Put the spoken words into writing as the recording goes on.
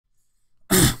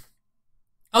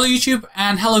Hello YouTube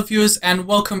and hello viewers, and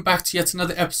welcome back to yet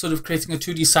another episode of creating a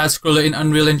 2D side-scroller in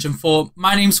Unreal Engine 4.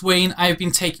 My name's Wayne. I've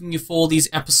been taking you for all these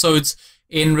episodes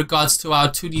in regards to our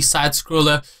 2D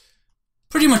side-scroller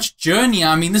pretty much journey.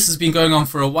 I mean, this has been going on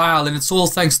for a while, and it's all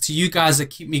thanks to you guys that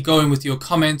keep me going with your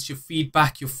comments, your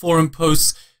feedback, your forum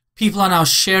posts. People are now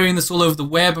sharing this all over the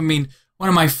web. I mean, one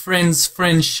of my friends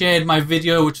shared my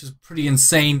video, which was pretty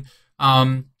insane.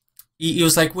 He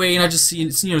was like, Wayne, I just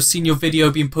seen your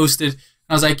video being posted.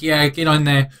 I was like, yeah, get on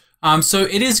there. So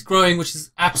it is growing, which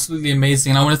is absolutely amazing.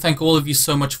 And I want to thank all of you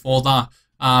so much for that.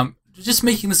 Just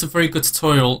making this a very good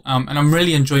tutorial, and I'm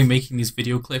really enjoying making these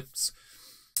video clips.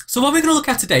 So what we're going to look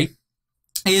at today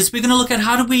is we're going to look at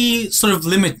how do we sort of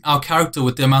limit our character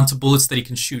with the amount of bullets that he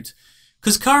can shoot.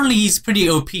 Because currently he's pretty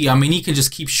OP. I mean, he can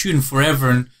just keep shooting forever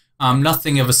and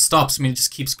nothing ever stops. I mean, it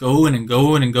just keeps going and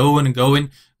going and going and going.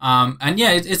 And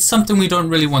yeah, it's something we don't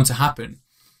really want to happen.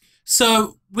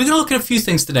 So we're going to look at a few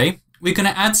things today. We're going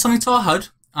to add something to our HUD.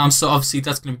 So obviously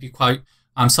that's going to be quite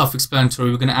self-explanatory.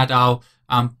 We're going to add our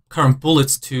current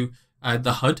bullets to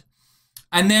the HUD.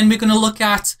 And then we're going to look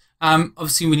at,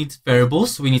 obviously we need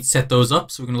variables, so we need to set those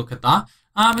up. So we're going to look at that.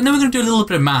 And then we're going to do a little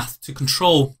bit of math to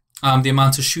control the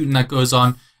amount of shooting that goes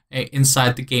on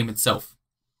inside the game itself.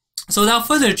 So without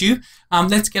further ado,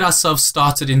 let's get ourselves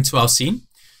started into our scene.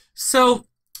 So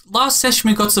last session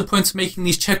we got to the point of making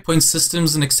these checkpoint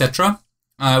systems and etc.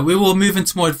 We will move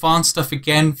into more advanced stuff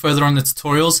again further on the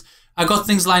tutorials. I got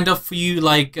things lined up for you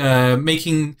like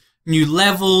making new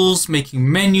levels,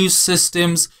 making menu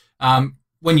systems.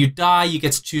 When you die, you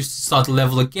get to choose to start the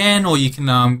level again, or you can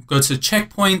go to the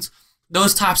checkpoint.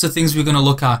 Those types of things we're going to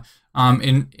look at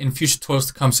in future tutorials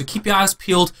to come. So keep your eyes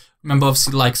peeled. Remember,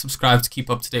 obviously, like, subscribe to keep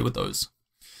up to date with those.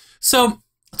 So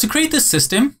to create this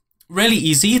system, really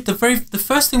easy. The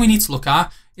first thing we need to look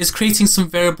at is creating some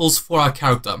variables for our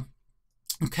character.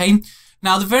 Okay,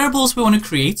 now the variables we want to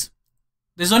create,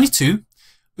 there's only two.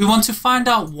 We want to find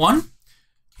out one,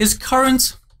 his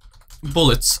current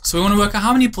bullets. So we want to work out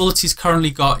how many bullets he's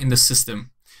currently got in the system.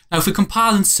 Now if we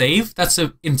compile and save, that's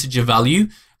an integer value,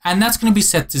 and that's going to be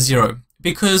set to 0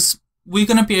 because we're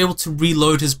going to be able to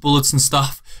reload his bullets and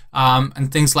stuff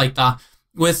and things like that.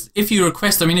 If you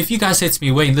request, I mean, if you guys say to me,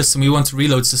 Wayne, listen, we want a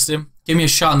reload system, give me a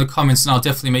shout in the comments and I'll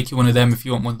definitely make you one of them if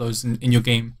you want one of those in your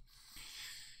game.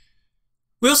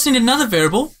 We also need another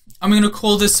variable. I'm going to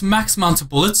call this max amount of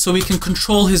bullets so we can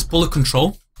control his bullet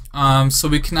control. So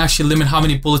we can actually limit how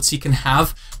many bullets he can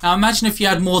have. Now imagine if you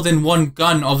had more than one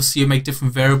gun, obviously you make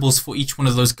different variables for each one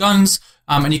of those guns,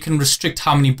 and you can restrict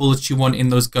how many bullets you want in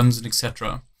those guns and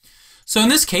etc. So in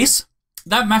this case,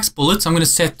 that max bullets I'm going to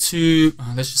set to,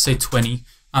 let's just say 20.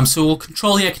 So we'll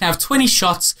control here, can have 20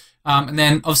 shots, and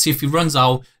then obviously if he runs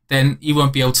out, then he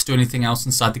won't be able to do anything else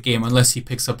inside the game unless he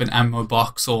picks up an ammo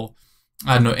box or,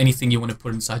 I don't know, anything you want to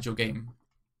put inside your game.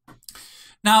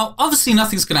 Now, obviously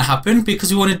nothing's going to happen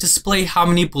because we want to display how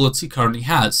many bullets he currently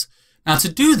has. Now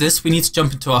to do this, we need to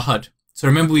jump into our HUD. So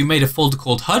remember we made a folder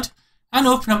called HUD, and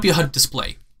open up your HUD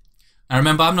display. Now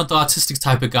remember, I'm not the artistic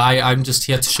type of guy, I'm just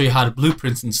here to show you how to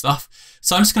blueprint and stuff.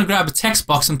 So I'm just going to grab a text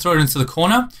box and throw it into the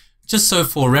corner, just so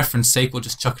for reference sake, we'll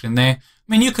just chuck it in there.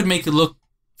 I mean, you could make it look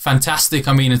fantastic.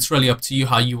 I mean, it's really up to you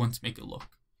how you want to make it look.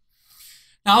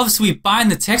 Now obviously we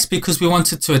bind the text because we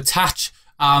wanted to attach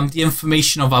the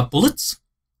information of our bullets.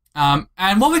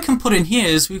 And what we can put in here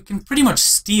is we can pretty much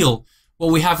steal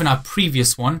what we have in our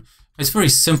previous one. It's very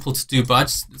simple to do,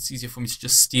 but it's easier for me to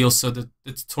just steal so that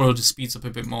the tutorial just speeds up a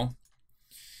bit more.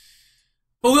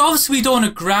 But we don't want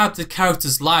to grab the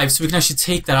character's lives, so we can actually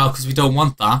take that out because we don't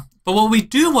want that. But what we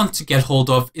do want to get hold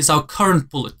of is our current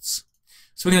bullets.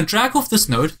 So we're going to drag off this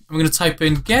node, and we're going to type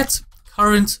in get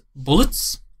current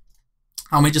bullets,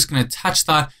 and we're just going to attach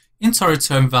that into our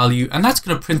return value, and that's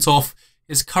going to print off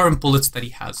his current bullets that he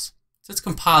has. So let's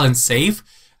compile and save,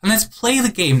 and let's play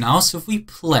the game now. So if we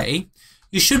play,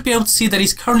 you should be able to see that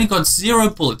he's currently got 0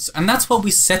 bullets, and that's what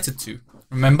we set it to.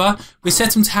 Remember, we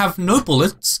set him to have no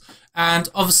bullets, and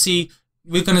obviously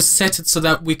we're going to set it so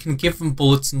that we can give him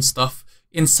bullets and stuff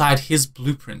inside his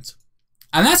blueprint.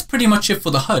 And that's pretty much it for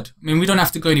the HUD. I mean, we don't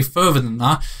have to go any further than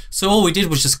that. So all we did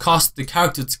was just cast the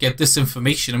character to get this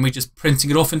information, and we're just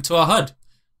printing it off into our HUD.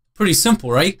 Pretty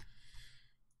simple, right?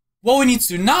 What we need to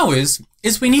do now is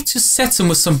we need to set him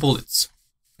with some bullets.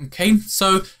 Okay,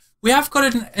 so we have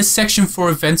got a section for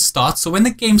event start. So when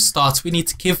the game starts, we need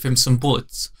to give him some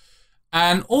bullets.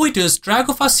 And all we do is drag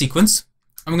off our sequence.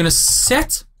 I'm going to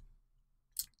set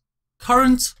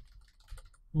current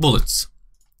bullets.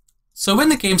 So when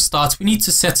the game starts, we need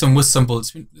to set him with some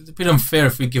bullets. It's a bit unfair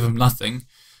if we give him nothing.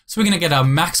 So we're going to get our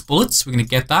max bullets. We're going to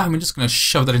get that, and we're just going to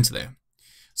shove that into there.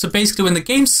 So basically when the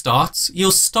game starts,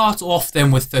 you'll start off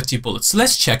then with 30 bullets. So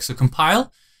let's check. So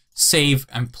compile, save,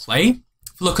 and play.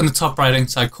 If you look on the top right hand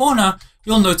side corner,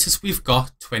 you'll notice we've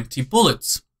got 20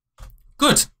 bullets.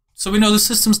 Good. So we know the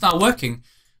system's now working.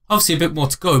 Obviously a bit more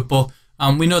to go, but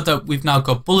we know that we've now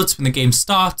got bullets when the game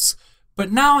starts.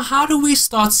 But now how do we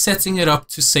start setting it up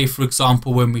to say, for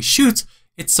example, when we shoot,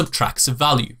 it subtracts a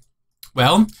value?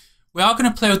 Well, we are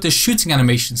going to play with the shooting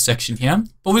animation section here,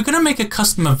 but we're going to make a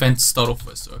custom event to start off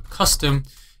with. So a custom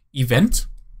event.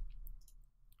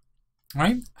 All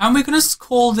right. And we're going to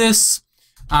call this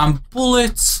bullet.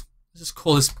 Let's just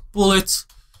call this bullet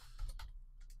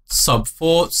sub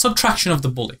for subtraction of the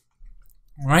bullet.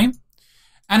 All right.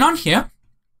 And on here,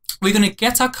 we're going to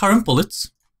get our current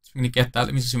bullets. So we're going to get that.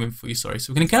 Let me zoom in for you. Sorry.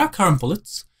 So we're going to get our current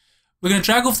bullets. We're going to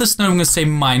drag off this node. We're going to say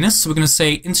minus. So we're going to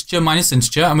say integer minus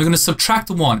integer, and we're going to subtract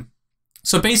 1.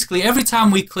 So basically, every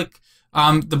time we click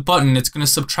the button, it's going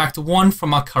to subtract 1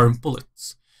 from our current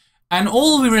bullets. And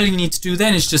all we really need to do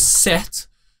then is just set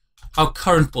our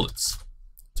current bullets.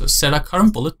 So set our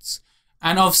current bullets,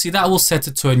 and obviously that will set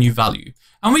it to a new value.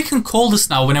 And we can call this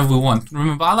now whenever we want.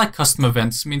 Remember, I like custom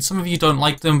events. I mean, some of you don't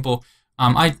like them, but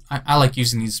I like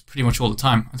using these pretty much all the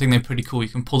time. I think they're pretty cool. You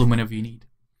can pull them whenever you need.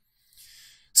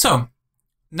 So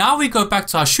now we go back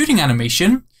to our shooting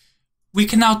animation. We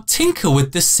can now tinker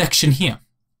with this section here.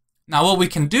 Now what we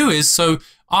can do is, so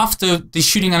after the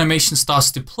shooting animation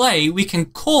starts to play, we can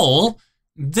call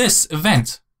this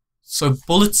event. So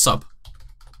bullet sub.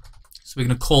 So we're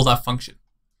going to call that function.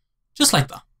 Just like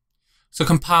that. So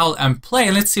compile and play,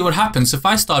 and let's see what happens. If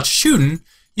I start shooting,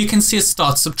 you can see it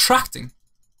starts subtracting.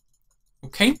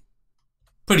 Okay?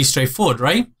 Pretty straightforward,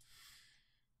 right?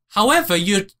 However,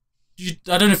 I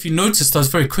don't know if you noticed, I was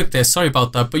very quick there, sorry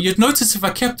about that, but you'd notice if I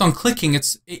kept on clicking,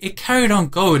 it carried on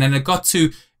going and it got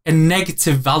to a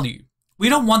negative value. We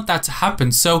don't want that to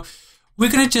happen, so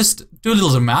we're going to just do a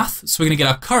little math. So we're going to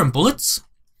get our current bullets,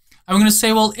 and we're going to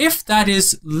say, well, if that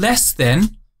is less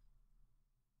than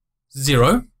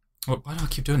 0, why do I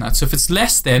keep doing that? So if it's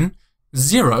less than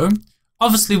 0,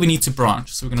 obviously we need to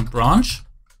branch. So we're going to branch.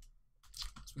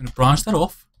 So we're going to branch that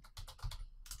off.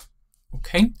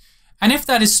 Okay. And if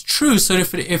that is true, so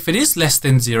if it is less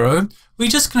than 0, we're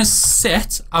just going to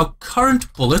set our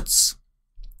current bullets.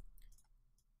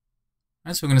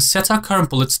 Right, so we're going to set our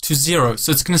current bullets to 0.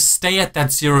 So it's going to stay at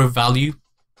that 0 value.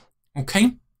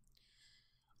 Okay.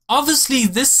 Obviously,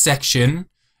 this section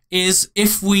is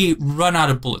if we run out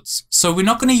of bullets. So we're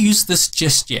not going to use this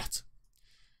just yet.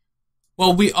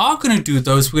 What we are going to do,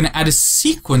 though, is we're going to add a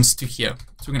sequence to here.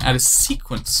 So we're going to add a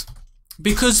sequence.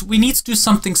 Because we need to do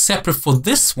something separate for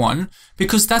this one,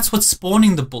 because that's what's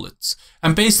spawning the bullets.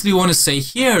 And basically we want to say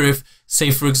here, if,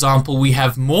 say for example, we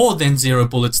have more than 0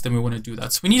 bullets, then we want to do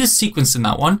that. So we need a sequence in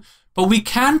that one, but we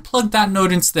can plug that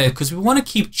node into there because we want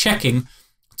to keep checking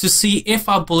to see if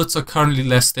our bullets are currently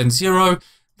less than 0,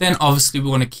 then obviously we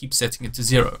want to keep setting it to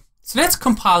 0. So let's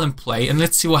compile and play, and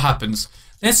let's see what happens.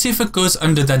 Let's see if it goes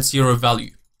under that 0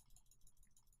 value.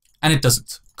 And it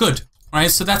doesn't. Good. All right,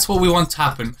 so that's what we want to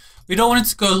happen. We don't want it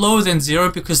to go lower than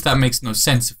 0 because that makes no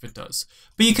sense if it does.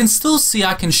 But you can still see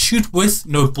I can shoot with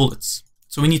no bullets.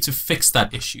 So we need to fix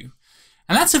that issue.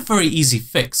 And that's a very easy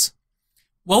fix.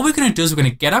 What we're going to do is we're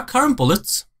going to get our current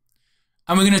bullets,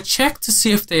 and we're going to check to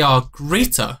see if they are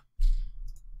greater.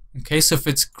 Okay, so if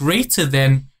it's greater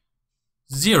than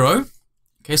 0,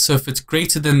 okay, so if it's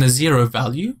greater than the 0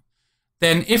 value,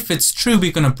 then if it's true,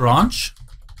 we're going to branch.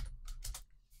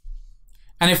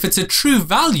 And if it's a true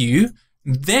value,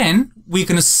 then we're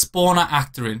going to spawn our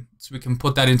actor in. So we can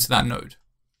put that into that node.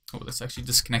 Oh, let's actually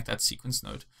disconnect that sequence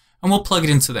node. And we'll plug it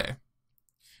into there.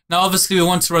 Now, obviously, we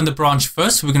want to run the branch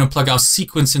first. So we're going to plug our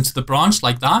sequence into the branch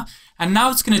like that. And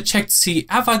now it's going to check to see,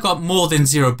 have I got more than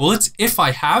 0 bullets? If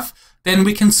I have, then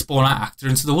we can spawn our actor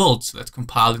into the world. So let's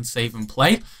compile and save and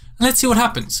play. And let's see what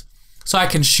happens. So I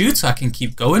can shoot, so I can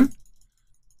keep going.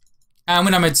 And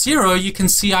when I'm at 0, you can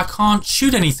see I can't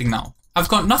shoot anything now. I've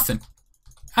got nothing.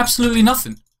 Absolutely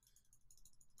nothing.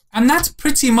 And that's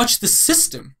pretty much the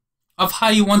system of how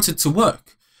you want it to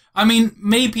work. I mean,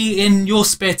 maybe in your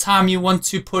spare time you want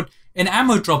to put an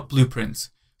ammo drop blueprint.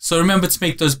 So remember to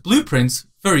make those blueprints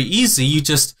very easy. You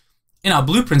just, in our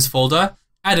blueprints folder,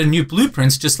 add a new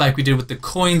blueprint just like we did with the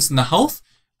coins and the health,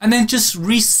 and then just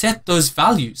reset those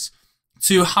values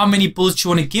to how many bullets you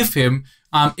want to give him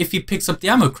if he picks up the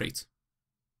ammo crate.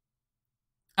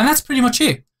 And that's pretty much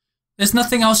it. There's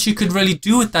nothing else you could really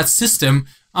do with that system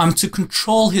to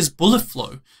control his bullet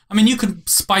flow. I mean, you could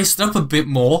spice it up a bit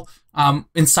more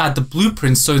inside the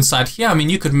blueprint. So inside here, I mean,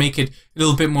 you could make it a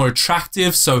little bit more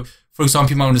attractive. So, for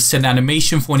example, you might want to set an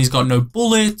animation for when he's got no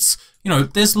bullets. You know,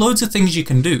 there's loads of things you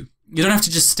can do. You don't have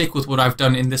to just stick with what I've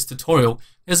done in this tutorial.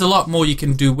 There's a lot more you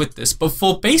can do with this. But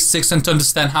for basics and to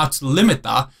understand how to limit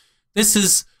that, this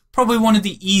is probably one of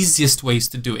the easiest ways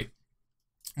to do it.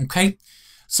 Okay,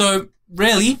 so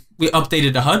really, we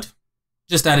updated the HUD,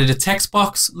 just added a text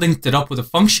box, linked it up with a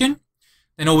function.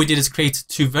 Then all we did is create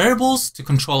 2 variables to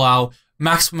control our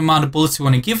maximum amount of bullets we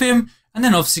want to give him, and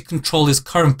then obviously control his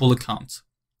current bullet count.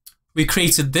 We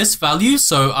created this value,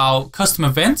 so our custom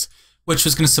event, which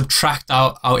was going to subtract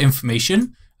our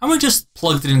information, and we just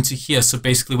plugged it into here. So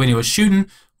basically when he was shooting,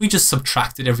 we just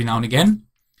subtracted every now and again.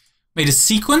 Made a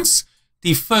sequence.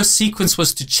 The first sequence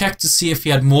was to check to see if he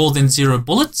had more than 0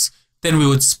 bullets, then we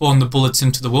would spawn the bullets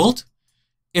into the world.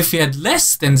 If he had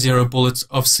less than 0 bullets,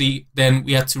 obviously, then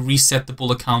we had to reset the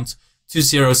bullet count to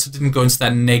 0 so it didn't go into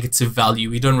that negative value.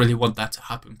 We don't really want that to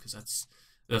happen because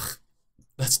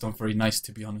that's not very nice,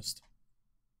 to be honest.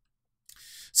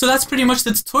 So that's pretty much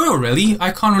the tutorial, really.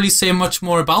 I can't really say much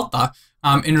more about that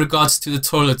in regards to the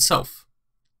tutorial itself.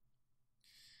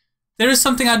 There is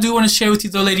something I do want to share with you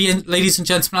though, ladies and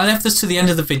gentlemen. I left this to the end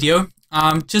of the video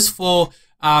just for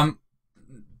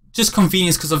just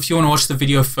convenience, because if you want to watch the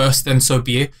video first, then so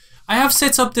be it. I have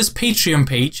set up this Patreon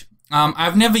page.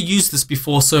 I've never used this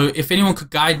before, so if anyone could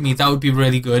guide me, that would be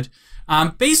really good.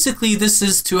 Basically, this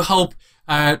is to help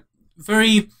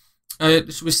very,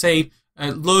 should we say,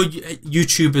 low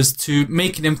YouTubers to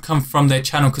make an income from their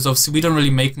channel, because obviously we don't really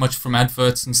make much from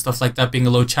adverts and stuff like that, being a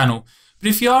low channel. But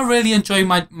if you are really enjoying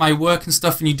my work and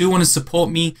stuff, and you do want to support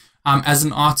me as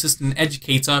an artist and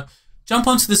educator, jump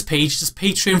onto this page, just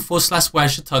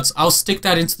patreon.com/WazjaTuts. I'll stick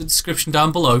that into the description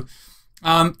down below.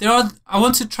 I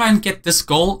want to try and get this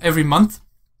goal every month.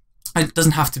 It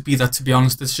doesn't have to be that, to be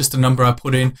honest. It's just a number I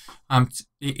put in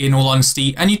all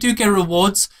honesty. And you do get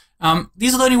rewards.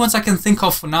 These are the only ones I can think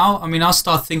of for now. I mean, I'll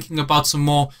start thinking about some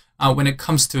more when it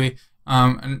comes to it.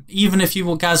 And even if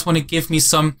you guys want to give me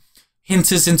some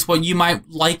hints into what you might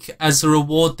like as a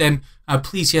reward, then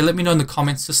please, let me know in the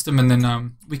comment system, and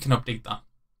then we can update that.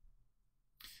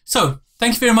 So,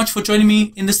 thank you very much for joining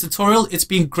me in this tutorial. It's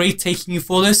been great taking you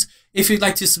for this. If you'd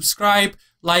like to subscribe,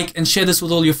 like, and share this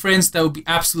with all your friends, that would be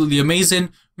absolutely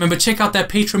amazing. Remember, check out that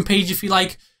Patreon page if you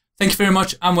like. Thank you very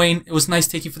much. I'm Wayne. It was nice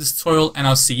taking you for this tutorial, and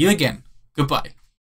I'll see you again. Goodbye.